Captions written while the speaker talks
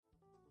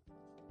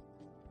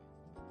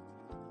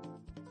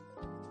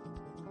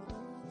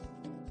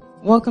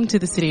Welcome to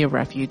the City of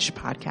Refuge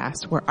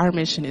podcast, where our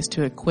mission is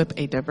to equip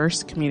a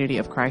diverse community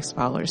of Christ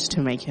followers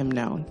to make him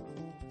known.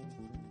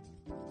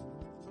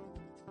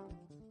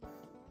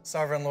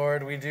 Sovereign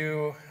Lord, we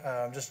do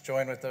just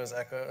join with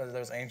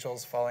those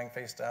angels falling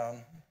face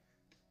down,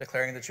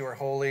 declaring that you are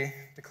holy,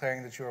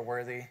 declaring that you are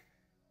worthy.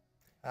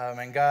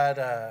 And God,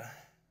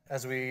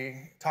 as we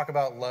talk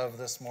about love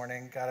this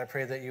morning, God, I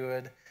pray that you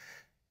would,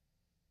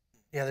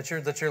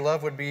 that your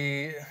love would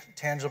be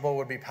tangible,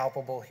 would be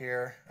palpable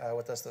here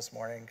with us this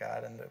morning,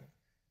 God, and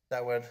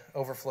that would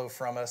overflow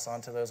from us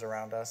onto those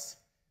around us.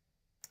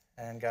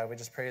 And God, we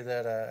just pray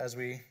that as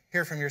we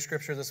hear from your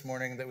scripture this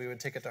morning, that we would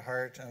take it to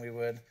heart and we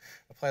would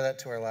apply that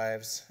to our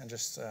lives. And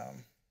just,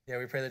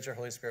 we pray that your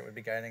Holy Spirit would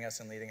be guiding us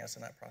and leading us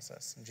in that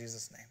process. In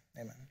Jesus' name,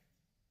 amen.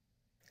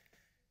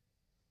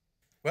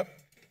 Whoop.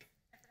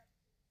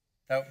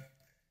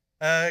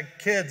 Oh.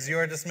 Kids, you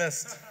are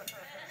dismissed.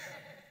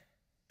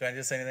 Do I need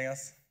to say anything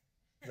else?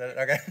 Is that it?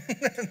 Okay.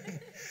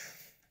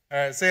 All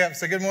right,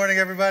 so good morning,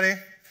 everybody.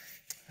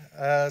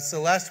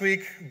 So last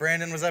week,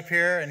 Brandon was up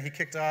here, and he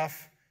kicked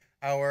off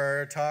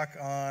our talk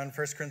on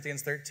 1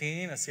 Corinthians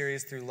 13, a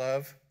series through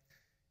love.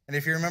 And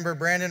if you remember,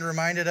 Brandon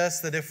reminded us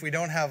that if we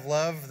don't have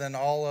love, then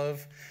all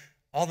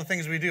the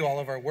things we do, all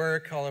of our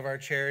work, all of our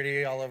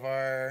charity, all of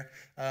our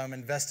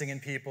investing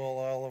in people,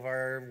 all of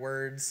our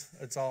words,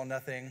 it's all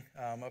nothing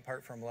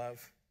apart from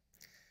love.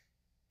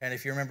 And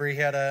if you remember, he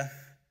had a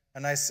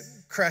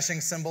nice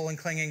crashing cymbal and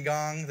clanging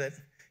gong that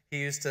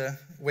he used to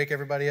wake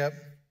everybody up.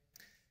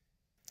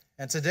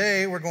 And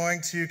today we're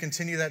going to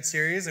continue that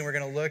series, and we're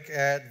going to look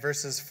at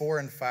verses 4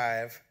 and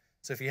 5.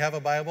 So if you have a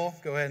Bible,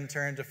 go ahead and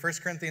turn to 1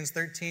 Corinthians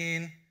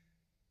 13,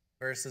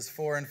 verses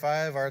 4 and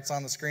 5, or it's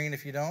on the screen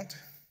if you don't.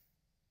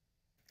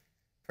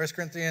 1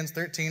 Corinthians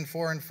 13,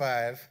 4 and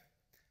 5.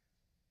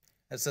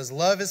 It says,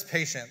 "Love is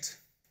patient.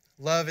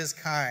 Love is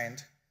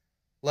kind.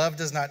 Love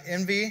does not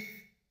envy,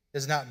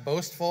 is not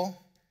boastful,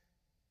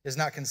 is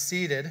not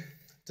conceited,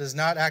 does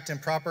not act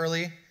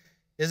improperly,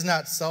 is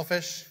not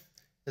selfish,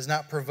 is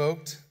not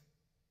provoked,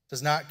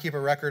 does not keep a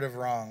record of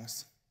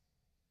wrongs."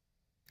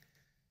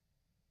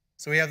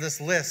 So we have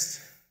this list.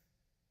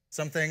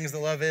 Some things that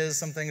love is,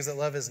 some things that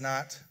love is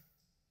not.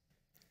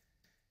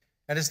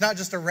 And it's not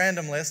just a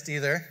random list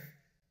either.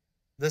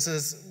 This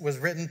was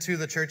written to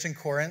the church in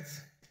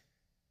Corinth,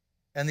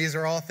 and these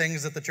are all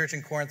things that the church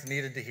in Corinth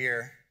needed to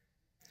hear.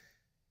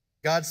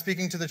 God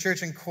speaking to the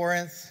church in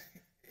Corinth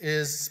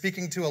is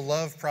speaking to a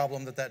love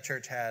problem that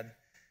church had.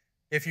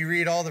 If you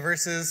read all the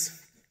verses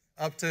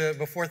up to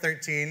before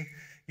 13,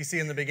 you see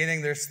in the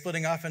beginning they're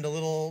splitting off into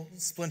little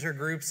splinter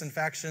groups and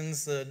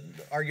factions,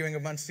 arguing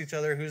amongst each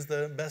other who's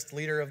the best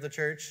leader of the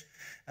church.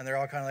 And they're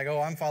all kind of like,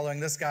 oh, I'm following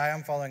this guy,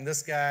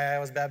 I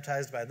was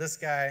baptized by this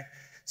guy.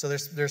 So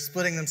they're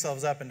splitting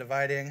themselves up and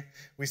dividing.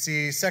 We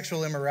see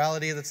sexual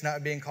immorality that's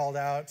not being called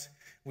out.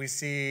 We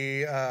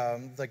see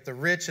like the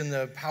rich and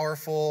the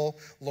powerful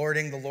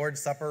lording the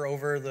Lord's Supper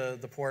over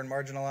the poor and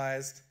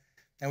marginalized.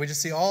 And we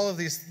just see all of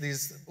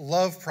these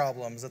love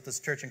problems that this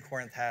church in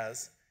Corinth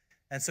has.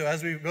 And so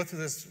as we go through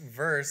this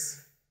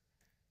verse,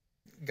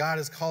 God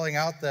is calling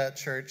out that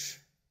church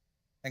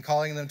and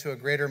calling them to a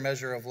greater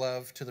measure of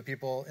love to the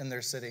people in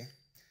their city.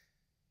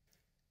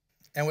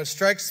 And what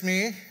strikes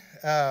me,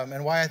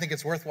 and why I think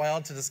it's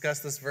worthwhile to discuss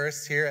this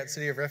verse here at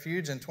City of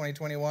Refuge in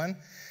 2021,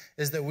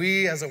 is that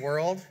we as a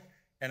world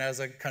and as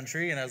a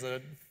country and as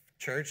a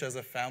church, as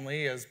a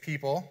family, as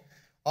people,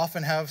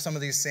 often have some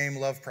of these same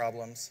love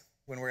problems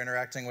when we're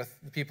interacting with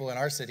the people in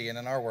our city and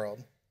in our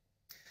world.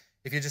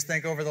 If you just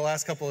think over the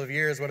last couple of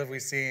years, what have we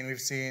seen? We've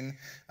seen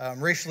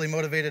racially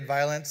motivated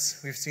violence.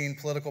 We've seen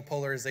political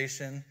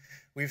polarization.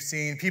 We've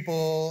seen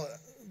people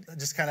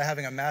just kind of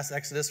having a mass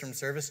exodus from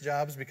service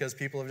jobs because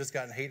people have just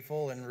gotten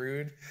hateful and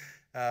rude,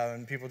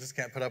 and people just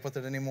can't put up with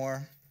it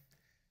anymore.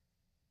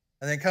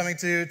 And then coming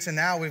to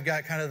now, we've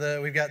got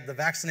the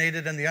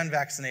vaccinated and the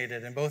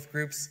unvaccinated, and both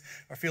groups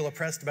feel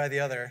oppressed by the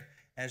other,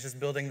 and it's just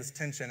building this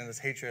tension and this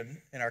hatred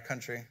in our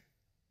country.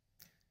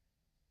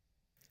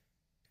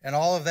 And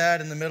all of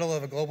that in the middle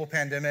of a global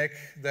pandemic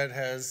that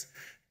has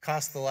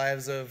cost the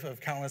lives of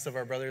countless of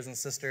our brothers and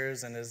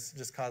sisters, and is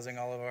just causing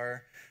all of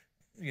our,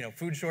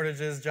 food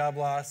shortages, job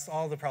loss,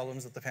 all the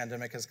problems that the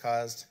pandemic has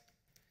caused.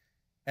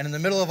 And in the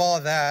middle of all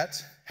of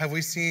that, have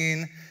we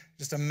seen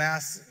just a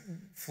mass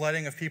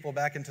flooding of people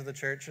back into the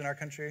church in our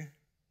country?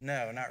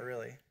 No, not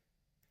really.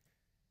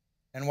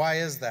 And why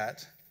is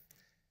that?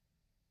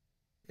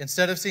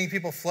 Instead of seeing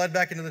people flood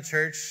back into the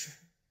church,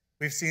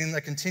 we've seen a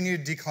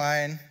continued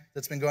decline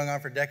that's been going on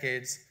for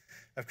decades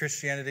of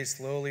Christianity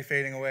slowly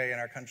fading away in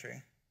our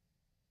country.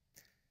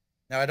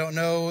 Now, I don't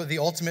know the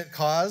ultimate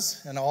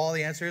cause and all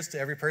the answers to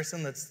every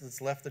person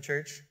that's left the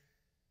church,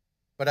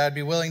 but I'd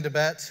be willing to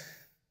bet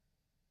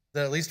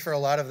that at least for a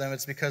lot of them,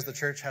 it's because the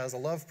church has a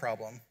love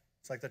problem.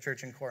 It's like the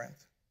church in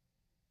Corinth.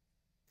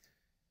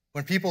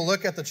 When people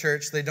look at the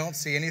church, they don't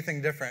see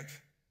anything different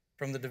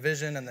from the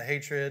division and the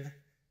hatred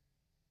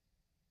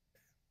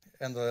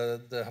and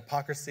the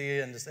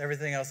hypocrisy and just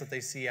everything else that they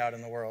see out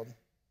in the world.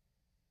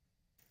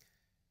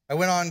 I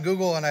went on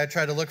Google and I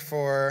tried to look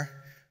for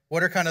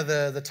what are kind of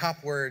the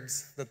top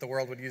words that the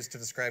world would use to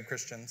describe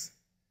Christians?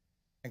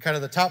 And kind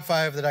of the top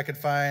 5 that I could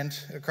find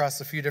across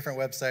a few different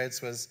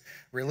websites was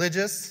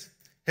religious,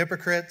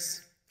 hypocrites,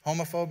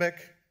 homophobic,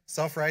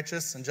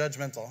 self-righteous, and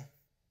judgmental.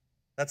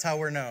 That's how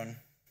we're known.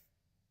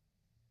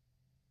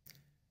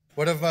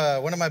 One of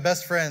my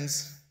best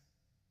friends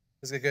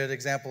is a good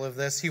example of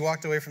this. He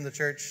walked away from the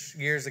church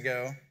years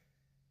ago,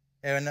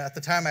 and at the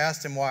time I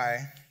asked him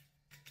why.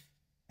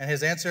 And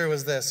his answer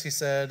was this. He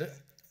said,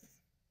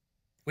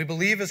 "We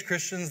believe as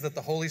Christians that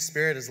the Holy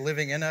Spirit is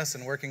living in us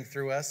and working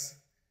through us.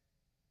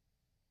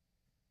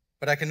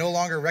 But I can no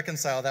longer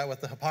reconcile that with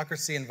the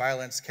hypocrisy and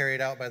violence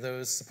carried out by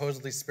those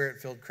supposedly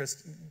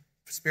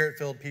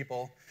spirit-filled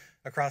people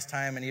across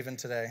time and even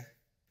today.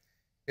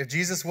 If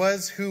Jesus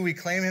was who we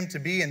claim him to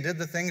be and did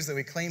the things that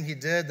we claim he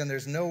did, then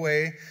there's no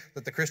way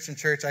that the Christian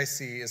church I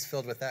see is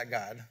filled with that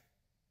God."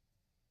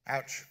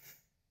 Ouch.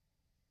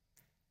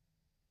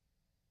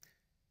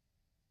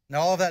 Now,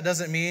 all of that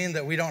doesn't mean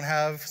that we don't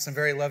have some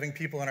very loving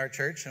people in our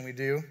church, and we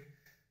do.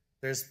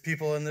 There's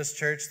people in this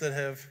church that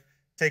have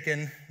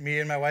taken me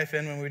and my wife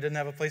in when we didn't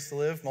have a place to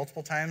live,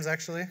 multiple times,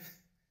 actually.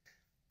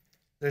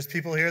 There's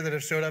people here that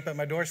have showed up at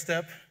my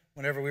doorstep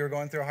whenever we were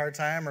going through a hard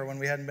time or when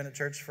we hadn't been at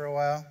church for a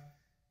while.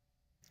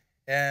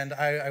 And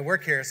I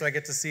work here, so I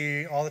get to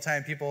see all the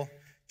time people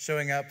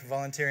showing up,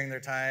 volunteering their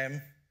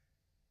time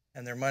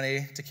and their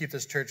money to keep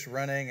this church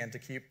running and to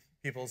keep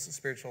people's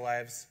spiritual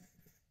lives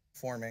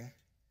forming.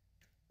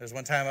 There's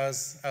one time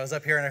I was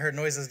up here and I heard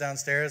noises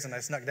downstairs, and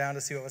I snuck down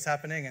to see what was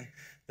happening, and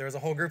there was a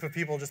whole group of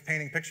people just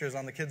painting pictures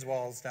on the kids'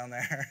 walls down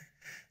there.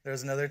 There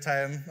was another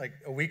time, like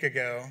a week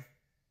ago,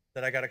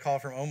 that I got a call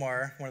from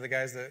Omar, one of the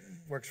guys that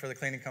works for the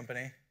cleaning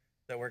company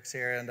that works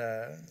here,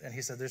 and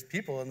he said, "There's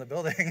people in the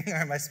building.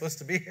 Am I supposed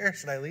to be here?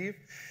 Should I leave?"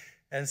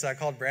 And so I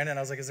called Brandon.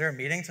 I was like, "Is there a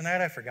meeting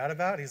tonight I forgot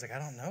about?" He's like, "I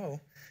don't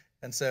know."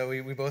 And so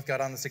we both got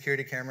on the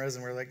security cameras,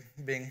 and we're like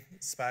being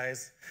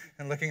spies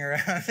and looking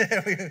around.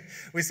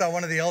 we saw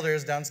one of the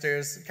elders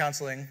downstairs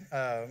counseling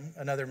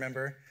another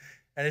member.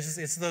 And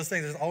it's those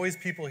things. There's always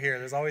people here.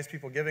 There's always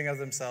people giving of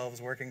themselves,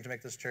 working to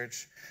make this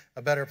church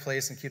a better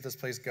place and keep this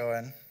place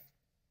going.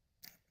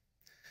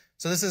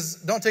 So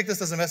don't take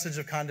this as a message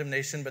of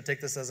condemnation, but take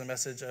this as a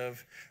message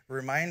of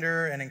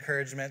reminder and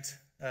encouragement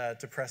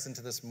to press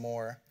into this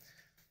more.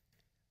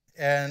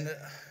 And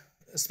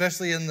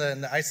especially in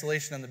the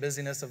isolation and the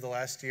busyness of the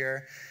last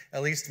year,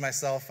 at least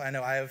myself, I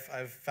know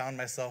I've found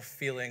myself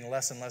feeling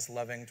less and less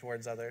loving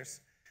towards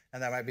others,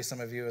 and that might be some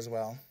of you as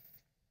well.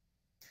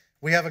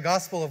 We have a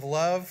gospel of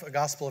love, a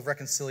gospel of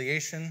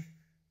reconciliation,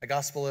 a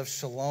gospel of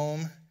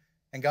shalom,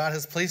 and God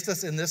has placed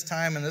us in this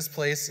time, in this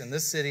place, in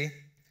this city,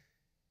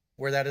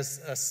 where that is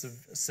a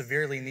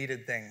severely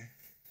needed thing.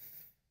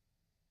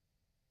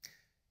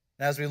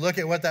 And as we look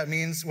at what that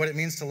means, what it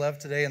means to love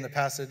today in the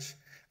passage,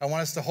 I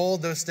want us to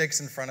hold those stakes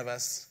in front of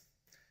us.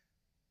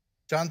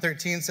 John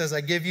 13 says,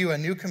 "I give you a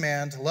new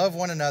command, love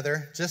one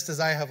another, just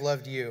as I have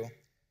loved you.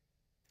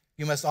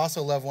 You must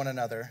also love one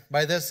another.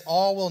 By this,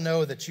 all will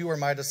know that you are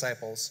my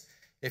disciples,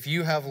 if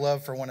you have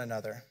love for one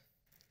another."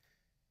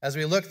 As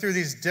we look through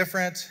these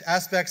different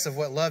aspects of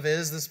what love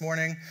is this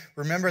morning,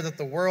 remember that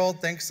the world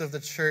thinks of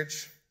the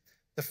church,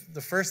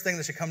 the first thing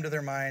that should come to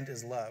their mind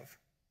is love.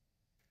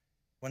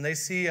 When they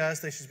see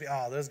us, they should be,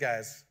 "Oh, those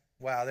guys,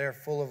 wow, they're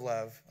full of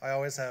love. I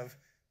always have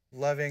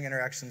loving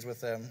interactions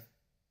with them."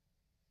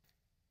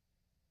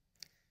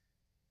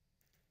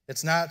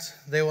 It's not,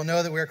 "They will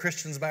know that we are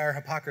Christians by our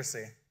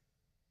hypocrisy."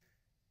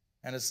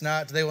 And it's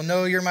not, "They will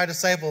know you're my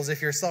disciples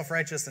if you're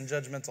self-righteous and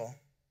judgmental."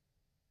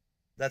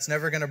 That's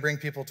never going to bring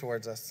people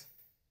towards us.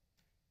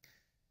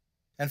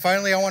 And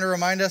finally, I want to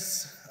remind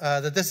us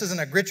that this isn't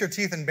a grit your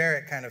teeth and bear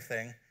it kind of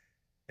thing.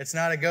 It's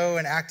not a go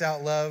and act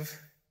out love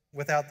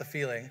without the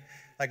feeling.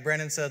 Like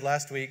Brandon said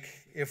last week,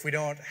 if we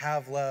don't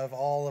have love,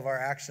 all of our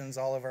actions,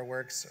 all of our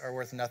works are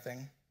worth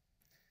nothing.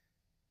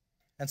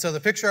 And so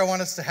the picture I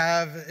want us to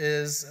have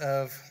is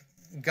of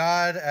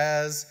God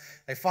as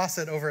a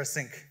faucet over a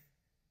sink.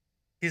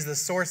 He's the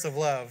source of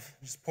love,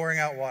 just pouring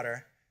out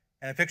water.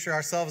 And I picture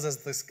ourselves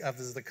as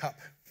the cup.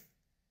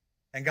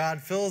 And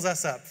God fills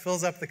us up,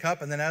 fills up the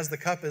cup, and then as the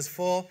cup is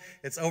full,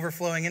 it's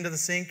overflowing into the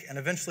sink, and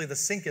eventually the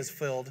sink is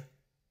filled.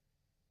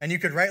 And you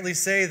could rightly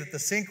say that the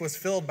sink was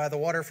filled by the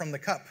water from the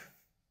cup.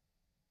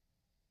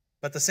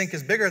 But the sink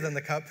is bigger than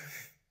the cup,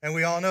 and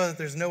we all know that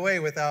there's no way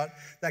without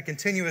that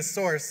continuous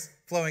source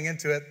flowing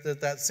into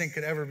it that sink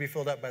could ever be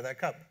filled up by that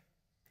cup.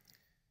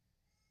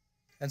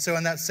 And so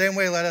in that same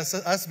way, let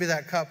us be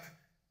that cup,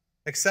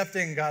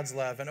 accepting God's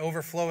love and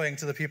overflowing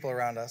to the people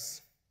around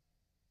us.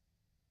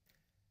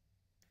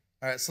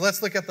 All right, so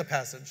let's look at the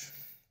passage.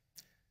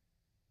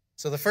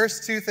 So the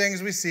first two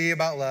things we see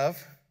about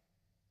love,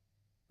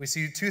 we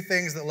see two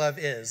things that love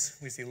is.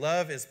 We see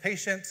love is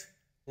patient,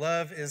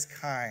 love is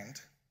kind.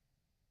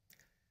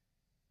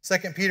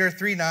 2 Peter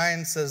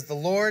 3:9 says, "The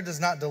Lord does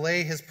not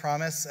delay his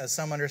promise, as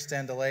some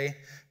understand delay,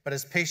 but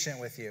is patient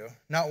with you,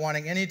 not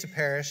wanting any to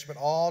perish, but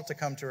all to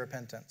come to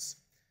repentance."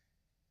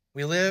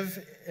 We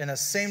live in a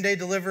same-day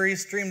delivery,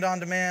 streamed on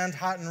demand,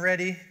 hot and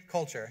ready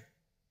culture.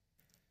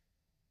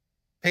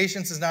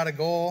 Patience is not a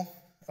goal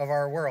of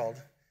our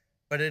world,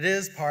 but it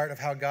is part of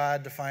how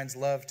God defines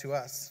love to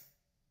us.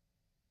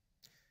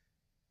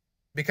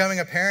 Becoming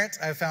a parent,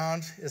 I've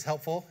found, is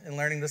helpful in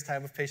learning this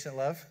type of patient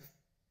love.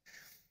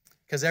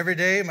 Because every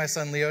day, my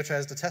son Leo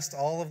tries to test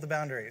all of the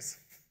boundaries.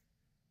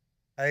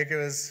 I think it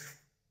was,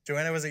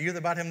 Joanna, was it you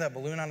that bought him that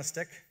balloon on a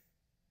stick?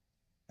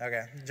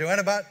 Okay.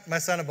 Joanna bought my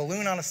son a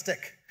balloon on a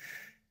stick.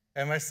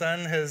 And my son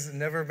has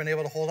never been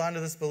able to hold on to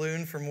this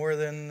balloon for more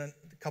than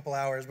a couple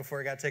hours before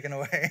it got taken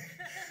away.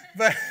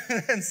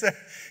 And so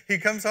he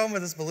comes home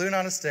with this balloon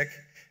on a stick,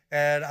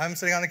 and I'm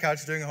sitting on the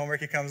couch doing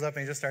homework. He comes up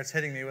and he just starts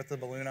hitting me with the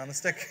balloon on the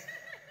stick.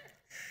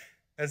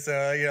 And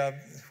so,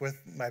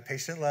 with my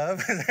patient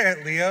love there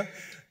at Leo,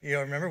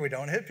 remember, we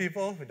don't hit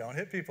people. We don't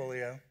hit people,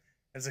 Leo.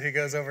 And so he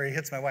goes over, he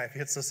hits my wife. He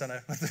hits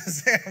Susanna with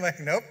this. I'm like,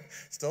 nope,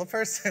 still a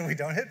person. We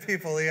don't hit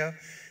people, Leo.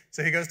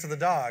 So he goes to the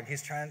dog.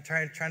 He's trying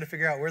to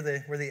figure out where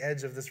the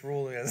edge of this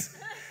rule is.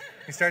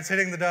 He starts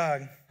hitting the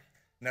dog.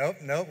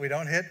 Nope, we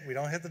don't hit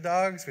the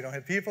dogs. We don't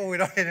hit people. We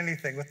don't hit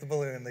anything with the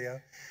balloon,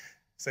 Leo.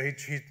 So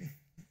he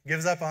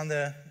gives up on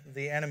the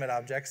animate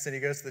objects, and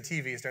he goes to the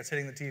TV. He starts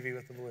hitting the TV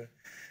with the balloon.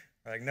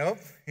 We're like, nope,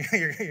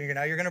 you're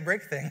going to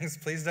break things.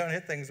 Please don't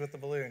hit things with the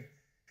balloon.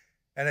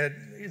 And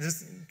it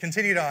just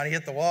continued on. He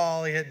hit the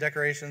wall, he hit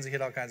decorations, he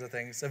hit all kinds of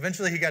things.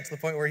 Eventually, he got to the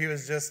point where he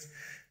was just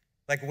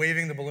like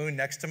waving the balloon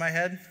next to my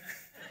head,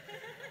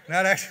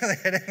 not actually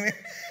hitting me.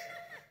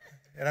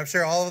 And I'm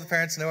sure all of the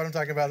parents know what I'm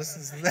talking about. This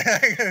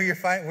is you're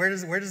fine. Where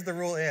does the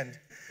rule end?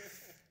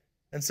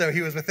 And so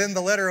he was within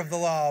the letter of the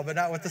law, but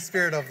not with the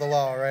spirit of the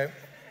law, right?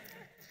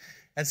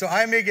 And so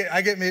I may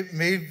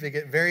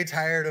get very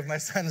tired of my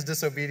son's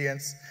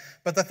disobedience,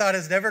 but the thought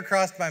has never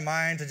crossed my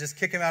mind to just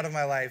kick him out of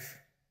my life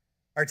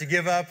or to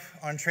give up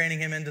on training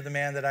him into the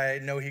man that I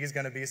know he's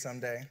going to be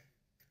someday.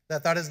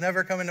 That thought has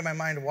never come into my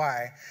mind.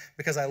 Why?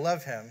 Because I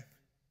love him,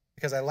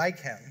 because I like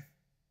him.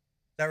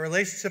 That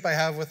relationship I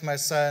have with my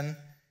son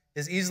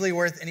is easily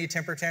worth any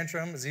temper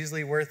tantrum, is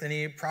easily worth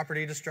any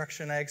property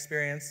destruction I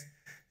experience,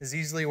 is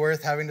easily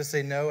worth having to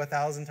say no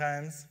 1,000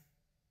 times.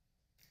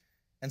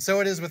 And so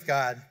it is with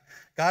God.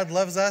 God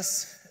loves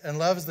us and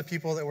loves the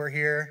people that we're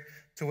here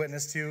to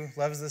witness to,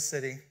 loves this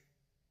city.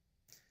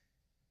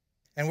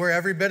 And we're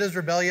every bit as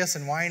rebellious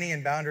and whiny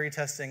and boundary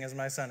testing as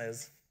my son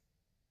is.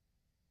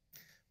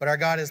 But our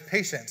God is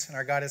patient and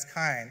our God is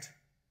kind.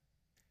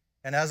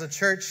 And as a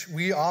church,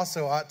 we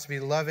also ought to be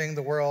loving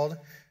the world,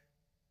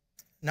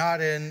 not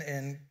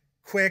in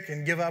quick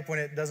and give up when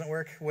it doesn't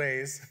work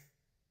ways,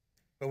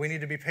 but we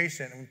need to be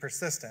patient and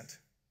persistent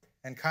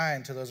and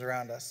kind to those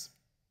around us.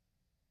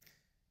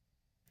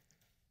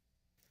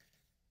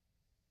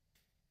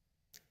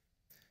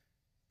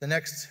 The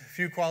next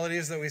few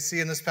qualities that we see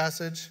in this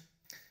passage,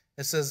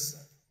 it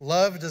says,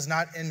 love does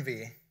not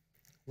envy,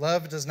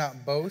 love does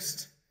not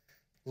boast,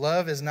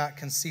 love is not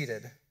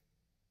conceited.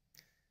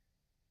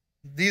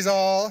 These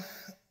all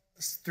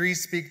three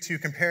speak to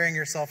comparing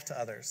yourself to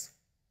others.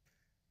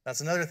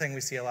 That's another thing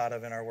we see a lot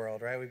of in our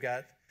world, right? We've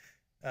got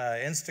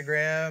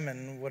Instagram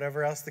and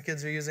whatever else the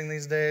kids are using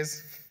these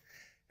days.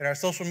 In our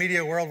social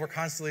media world, we're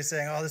constantly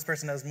saying, oh, this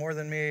person has more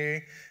than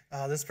me.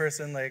 Oh, this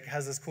person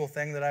has this cool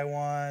thing that I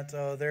want.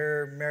 Oh,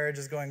 their marriage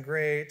is going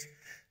great.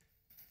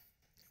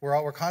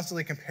 We're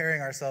constantly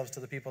comparing ourselves to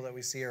the people that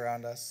we see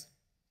around us.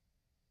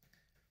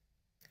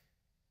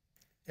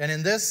 And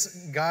in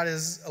this, God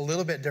is a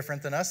little bit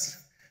different than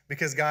us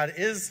because God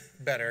is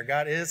better,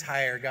 God is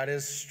higher, God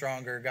is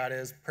stronger, God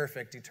is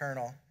perfect,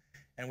 eternal,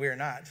 and we are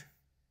not.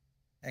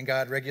 And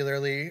God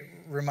regularly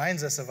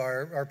reminds us of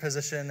our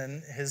position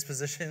and his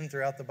position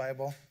throughout the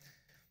Bible.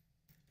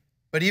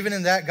 But even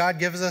in that, God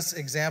gives us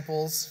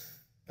examples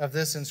of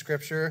this in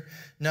Scripture,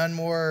 none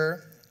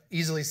more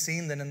easily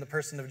seen than in the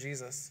person of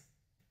Jesus.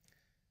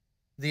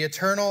 The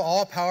eternal,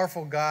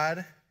 all-powerful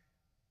God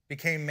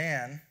became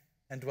man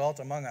and dwelt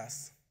among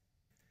us.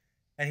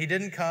 And he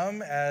didn't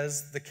come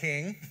as the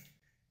king.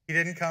 He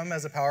didn't come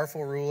as a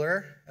powerful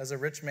ruler, as a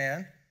rich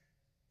man.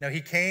 No,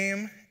 he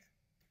came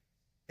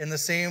in the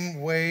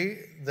same way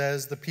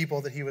as the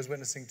people that he was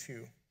witnessing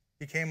to.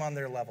 He came on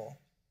their level.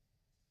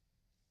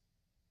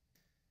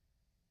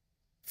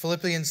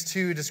 Philippians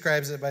 2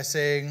 describes it by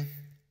saying,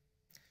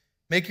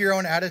 make your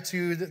own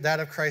attitude that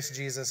of Christ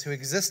Jesus, who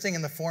existing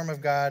in the form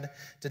of God,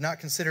 did not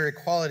consider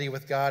equality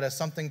with God as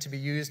something to be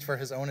used for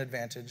his own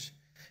advantage.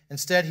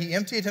 Instead, he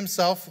emptied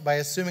himself by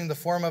assuming the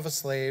form of a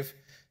slave,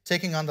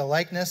 taking on the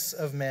likeness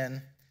of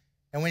men.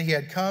 And when he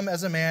had come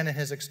as a man in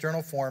his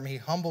external form, he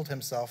humbled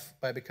himself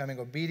by becoming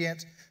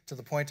obedient to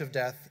the point of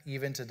death,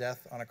 even to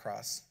death on a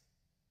cross.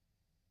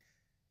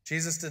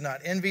 Jesus did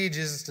not envy.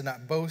 Jesus did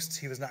not boast.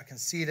 He was not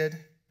conceited.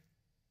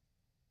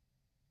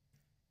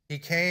 He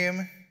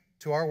came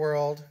to our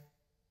world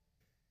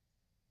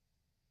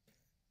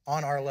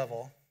on our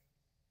level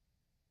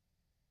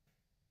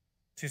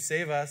to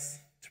save us,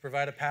 to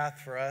provide a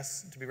path for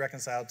us to be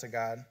reconciled to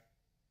God.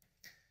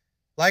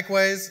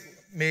 Likewise,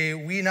 may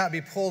we not be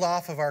pulled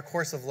off of our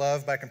course of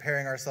love by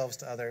comparing ourselves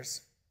to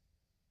others.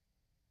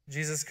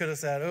 Jesus could have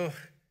said, oh,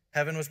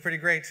 heaven was pretty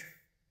great.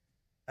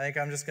 I think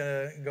I'm just going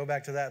to go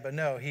back to that. But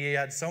no, he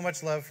had so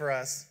much love for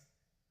us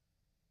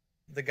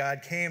that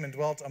God came and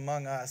dwelt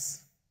among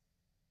us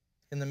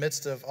in the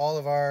midst of all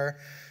of our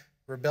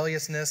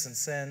rebelliousness and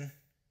sin.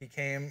 He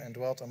came and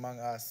dwelt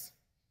among us.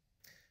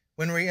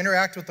 When we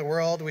interact with the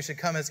world, we should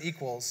come as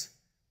equals,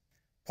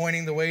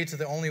 pointing the way to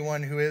the only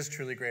one who is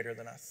truly greater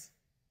than us.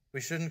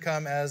 We shouldn't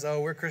come as, oh,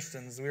 we're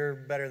Christians, we're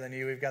better than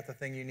you, we've got the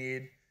thing you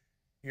need,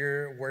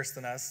 you're worse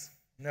than us.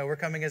 No, we're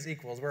coming as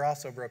equals. We're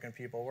also broken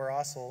people. We're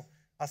also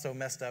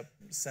messed up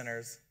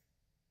sinners.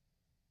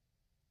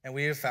 And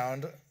we have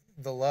found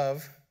the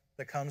love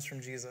that comes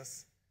from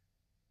Jesus.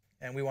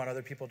 And we want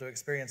other people to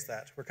experience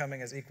that. We're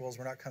coming as equals.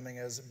 We're not coming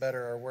as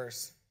better or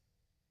worse.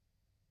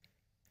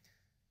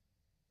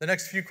 The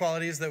next few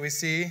qualities that we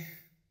see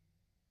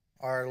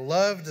are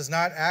love does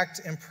not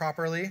act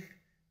improperly,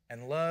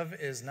 and love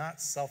is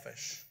not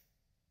selfish.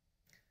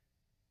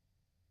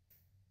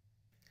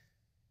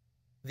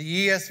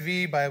 The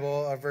ESV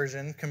Bible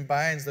version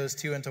combines those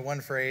two into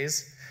one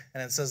phrase,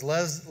 and it says,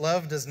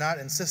 love does not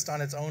insist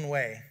on its own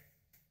way.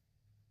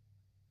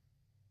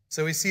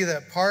 So we see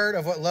that part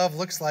of what love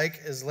looks like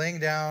is laying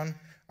down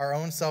our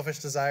own selfish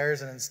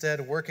desires and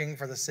instead working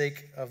for the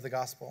sake of the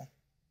gospel.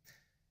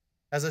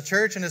 As a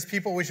church and as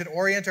people, we should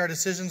orient our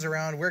decisions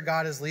around where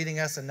God is leading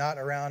us and not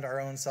around our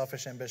own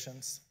selfish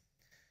ambitions.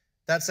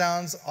 That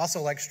sounds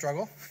also like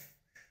struggle,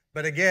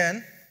 but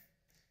again,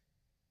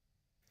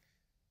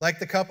 like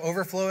the cup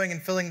overflowing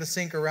and filling the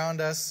sink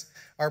around us,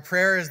 our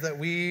prayer is that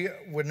we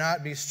would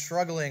not be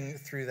struggling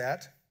through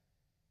that,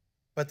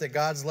 but that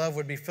God's love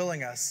would be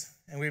filling us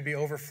and we'd be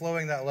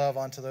overflowing that love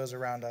onto those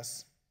around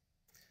us.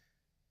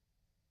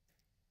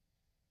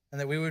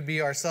 And that we would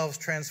be ourselves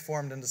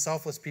transformed into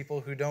selfless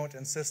people who don't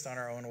insist on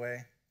our own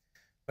way,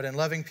 but in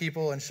loving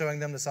people and showing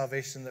them the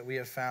salvation that we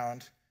have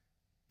found,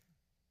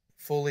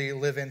 fully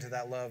live into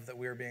that love that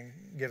we are being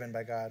given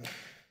by God.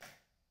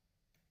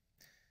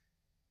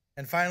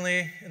 And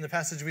finally, in the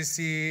passage we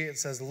see, it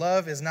says,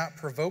 love is not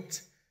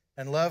provoked,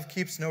 and love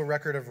keeps no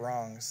record of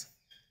wrongs.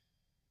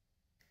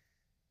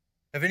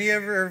 Have any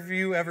of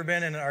you ever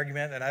been in an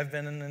argument, and I've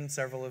been in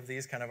several of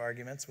these kind of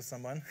arguments with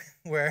someone,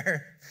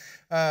 where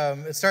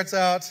it starts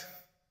out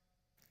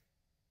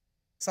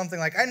something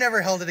like, I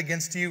never held it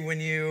against you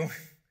when you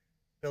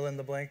fill in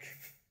the blank.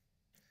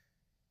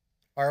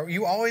 Or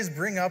you always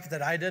bring up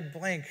that I did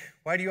blank.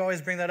 Why do you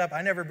always bring that up?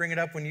 I never bring it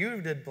up when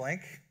you did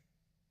blank.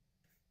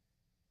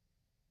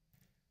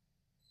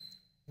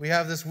 We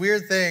have this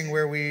weird thing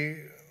where we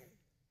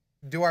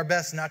do our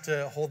best not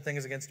to hold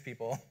things against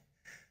people.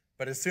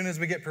 But as soon as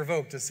we get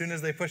provoked, as soon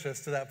as they push us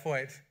to that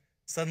point,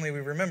 suddenly we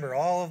remember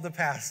all of the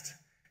past,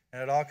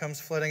 and it all comes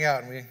flooding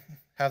out, and we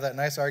have that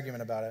nice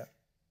argument about it.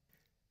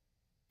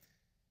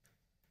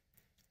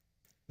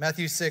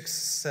 Matthew 6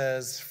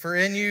 says, For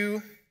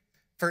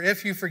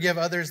if you forgive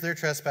others their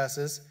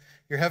trespasses,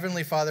 your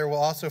heavenly Father will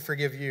also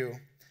forgive you.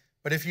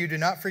 But if you do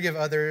not forgive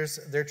others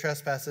their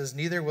trespasses,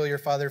 neither will your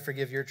Father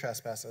forgive your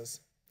trespasses.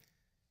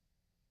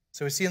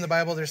 So we see in the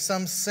Bible there's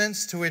some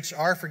sense to which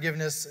our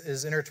forgiveness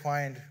is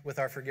intertwined with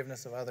our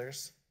forgiveness of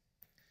others.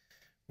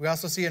 We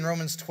also see in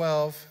Romans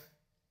 12,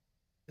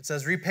 it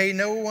says, Repay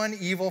no one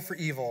evil for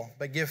evil,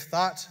 but give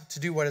thought to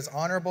do what is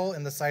honorable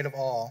in the sight of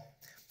all.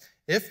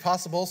 If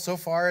possible, so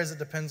far as it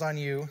depends on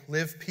you,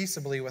 live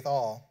peaceably with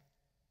all.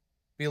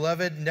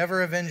 Beloved,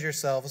 never avenge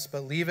yourselves,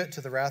 but leave it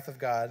to the wrath of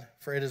God,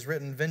 for it is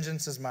written,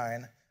 Vengeance is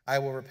mine, I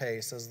will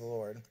repay, says the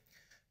Lord.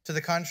 To the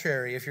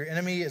contrary, if your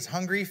enemy is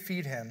hungry,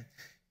 feed him.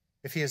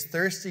 If he is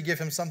thirsty, give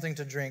him something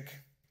to drink,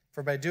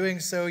 for by doing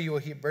so you will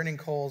heap burning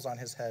coals on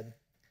his head.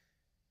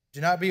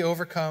 Do not be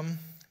overcome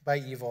by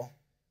evil,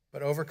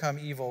 but overcome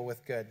evil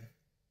with good.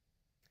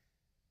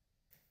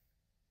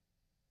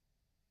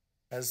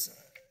 As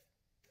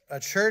a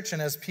church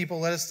and as people,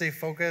 let us stay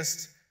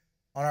focused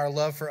on our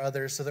love for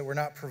others so that we're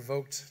not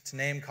provoked to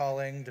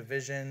name-calling,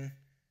 division,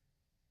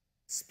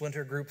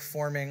 splinter group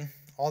forming,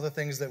 all the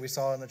things that we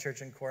saw in the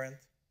church in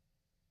Corinth.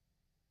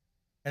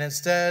 And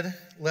instead,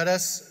 let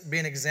us be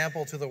an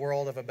example to the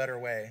world of a better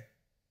way.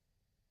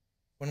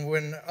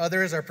 When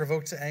others are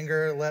provoked to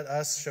anger, let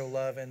us show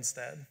love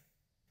instead.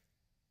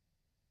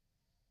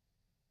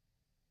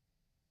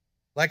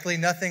 Likely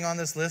nothing on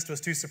this list was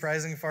too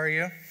surprising for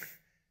you.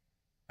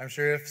 I'm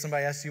sure if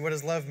somebody asked you, what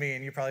does love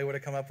mean? You probably would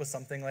have come up with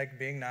something like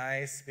being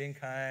nice, being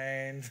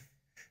kind,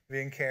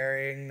 being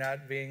caring,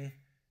 not being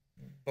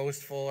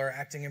boastful or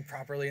acting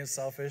improperly and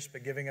selfish,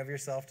 but giving of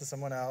yourself to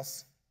someone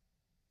else.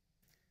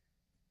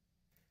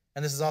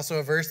 And this is also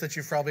a verse that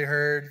you've probably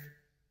heard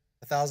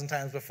 1,000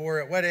 times before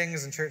at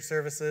weddings and church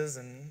services,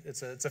 and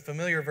it's a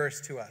familiar verse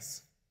to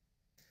us.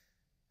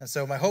 And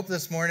so my hope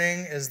this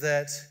morning is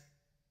that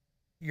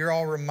you're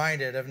all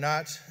reminded of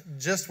not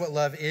just what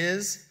love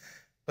is,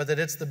 but that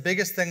it's the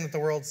biggest thing that the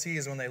world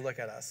sees when they look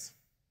at us.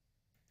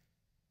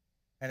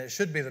 And it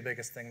should be the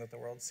biggest thing that the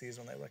world sees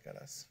when they look at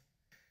us.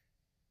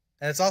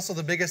 And it's also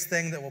the biggest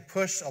thing that will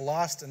push a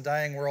lost and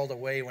dying world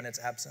away when it's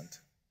absent.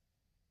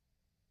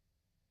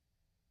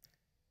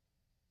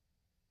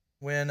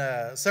 When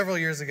several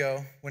years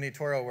ago, when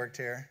Etoro worked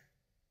here,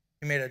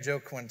 he made a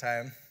joke one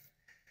time.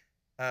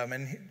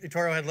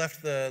 Ettore had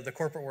left the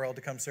corporate world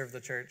to come serve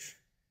the church.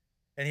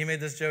 And he made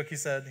this joke. He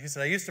said,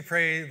 I used to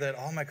pray that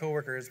all my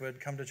coworkers would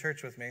come to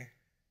church with me.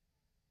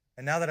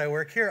 And now that I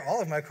work here,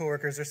 all of my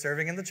coworkers are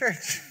serving in the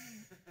church.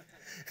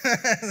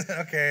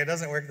 Okay, it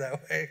doesn't work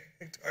that way,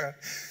 Ettore.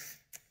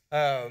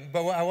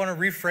 But I want to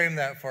reframe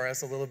that for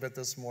us a little bit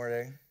this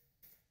morning.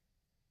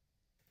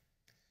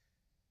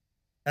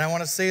 And I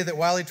want to say that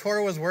while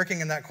Ettore was working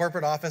in that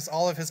corporate office,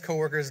 all of his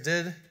coworkers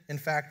did, in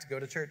fact, go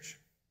to church.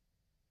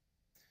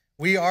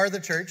 We are the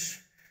church,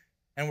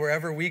 and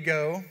wherever we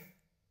go,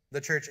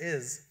 the church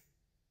is.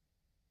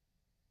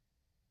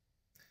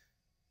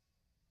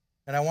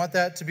 And I want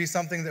that to be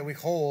something that we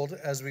hold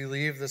as we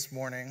leave this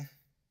morning.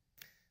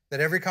 That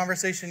every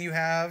conversation you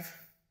have,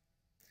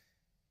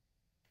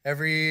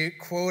 every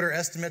quote or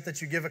estimate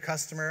that you give a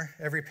customer,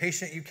 every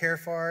patient you care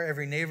for,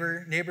 every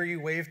neighbor you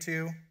wave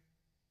to,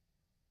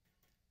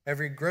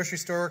 every grocery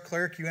store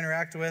clerk you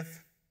interact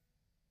with,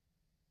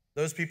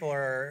 those people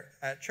are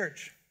at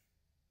church.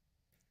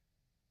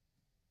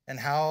 And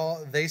how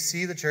they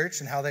see the church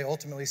and how they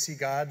ultimately see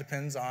God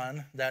depends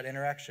on that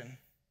interaction.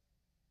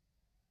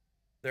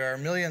 There are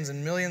millions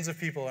and millions of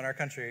people in our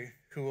country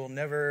who will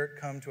never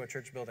come to a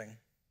church building.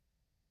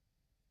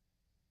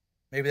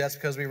 Maybe that's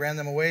because we ran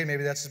them away.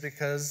 Maybe that's just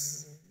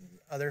because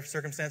other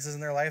circumstances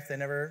in their life, they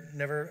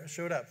never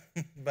showed up.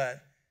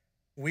 But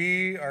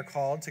we are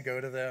called to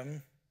go to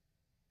them,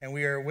 and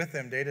we are with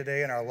them day to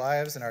day in our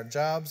lives, in our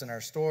jobs, in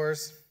our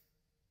stores.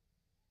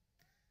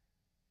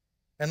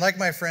 And like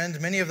my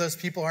friend, many of those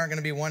people aren't going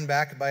to be won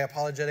back by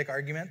apologetic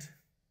argument.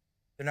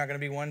 They're not going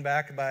to be won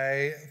back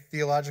by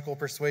theological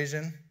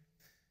persuasion.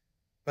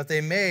 But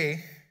they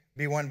may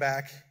be won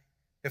back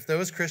if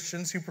those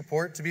Christians who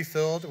purport to be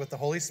filled with the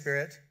Holy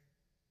Spirit,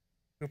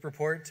 who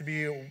purport to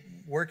be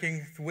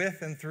working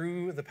with and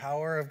through the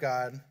power of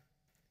God,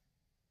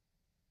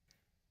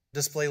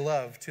 display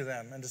love to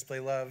them and display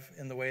love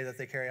in the way that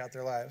they carry out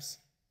their lives.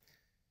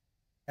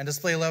 And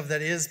display love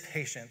that is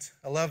patient,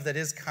 a love that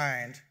is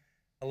kind,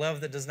 a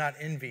love that does not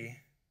envy,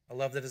 a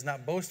love that is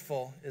not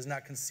boastful, is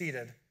not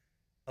conceited,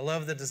 a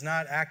love that does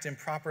not act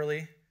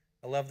improperly,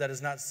 a love that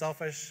is not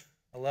selfish,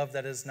 a love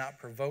that is not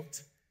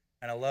provoked,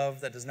 and a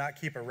love that does not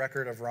keep a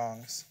record of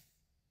wrongs.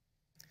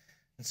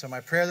 And so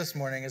my prayer this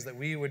morning is that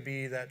we would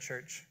be that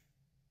church,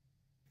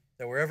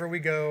 that wherever we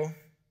go,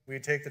 we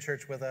would take the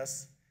church with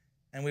us,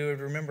 and we would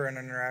remember in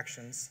our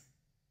interactions.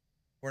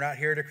 We're not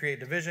here to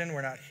create division.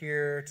 We're not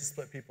here to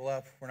split people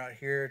up. We're not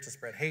here to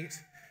spread hate.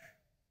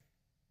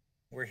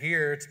 We're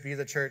here to be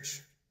the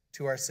church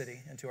to our city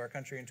and to our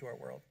country and to our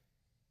world.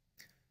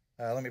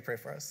 Let me pray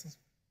for us.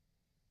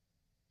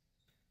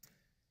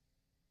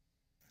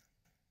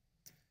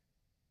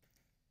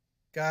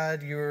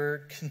 God,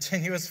 your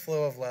continuous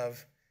flow of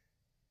love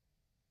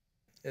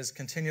is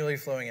continually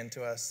flowing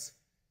into us.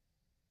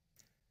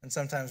 And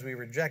sometimes we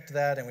reject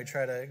that and we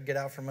try to get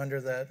out from under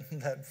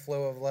that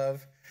flow of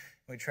love.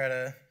 We try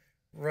to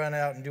run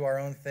out and do our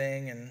own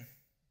thing and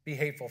be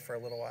hateful for a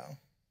little while.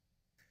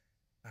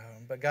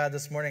 But God,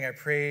 this morning I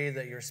pray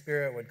that your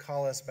Spirit would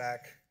call us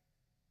back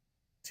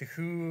to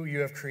who you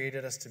have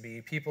created us to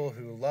be, people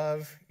who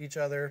love each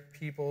other,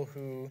 people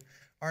who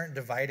aren't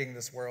dividing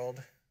this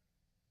world,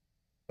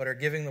 but are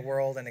giving the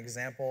world an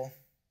example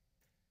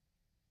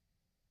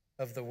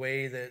of the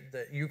way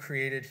that you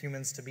created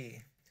humans to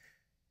be.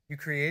 You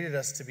created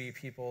us to be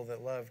people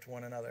that loved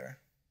one another,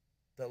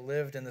 that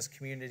lived in this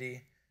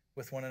community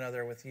with one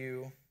another, with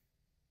you.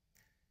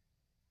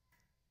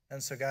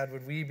 And so, God,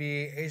 would we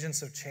be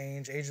agents of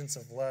change, agents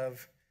of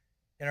love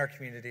in our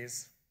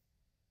communities?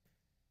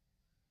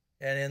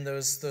 And in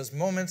those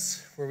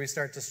moments where we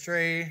start to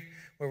stray,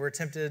 where we're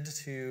tempted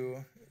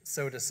to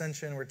sow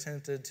dissension, we're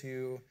tempted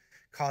to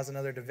cause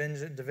another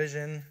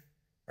division,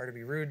 or to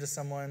be rude to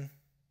someone,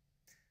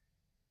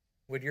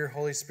 would your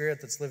Holy Spirit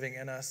that's living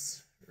in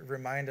us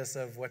remind us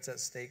of what's at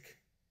stake,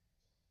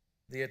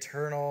 the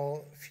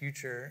eternal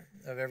future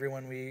of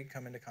everyone we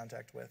come into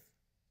contact with.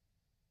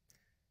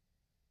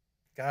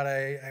 God,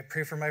 I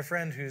pray for my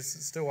friend who's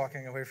still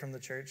walking away from the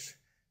church.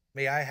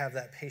 May I have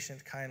that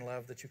patient, kind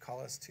love that you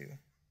call us to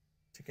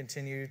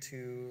continue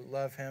to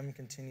love him,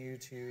 continue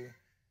to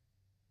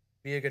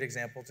be a good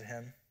example to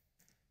him.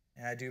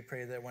 And I do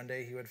pray that one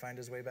day he would find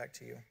his way back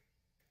to you.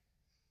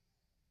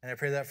 And I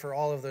pray that for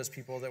all of those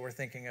people that we're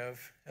thinking of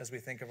as we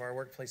think of our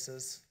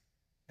workplaces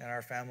and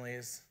our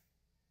families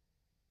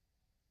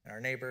and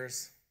our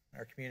neighbors, and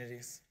our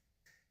communities.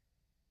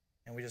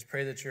 And we just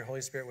pray that your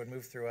Holy Spirit would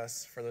move through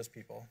us for those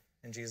people.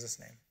 In Jesus'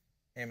 name,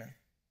 amen.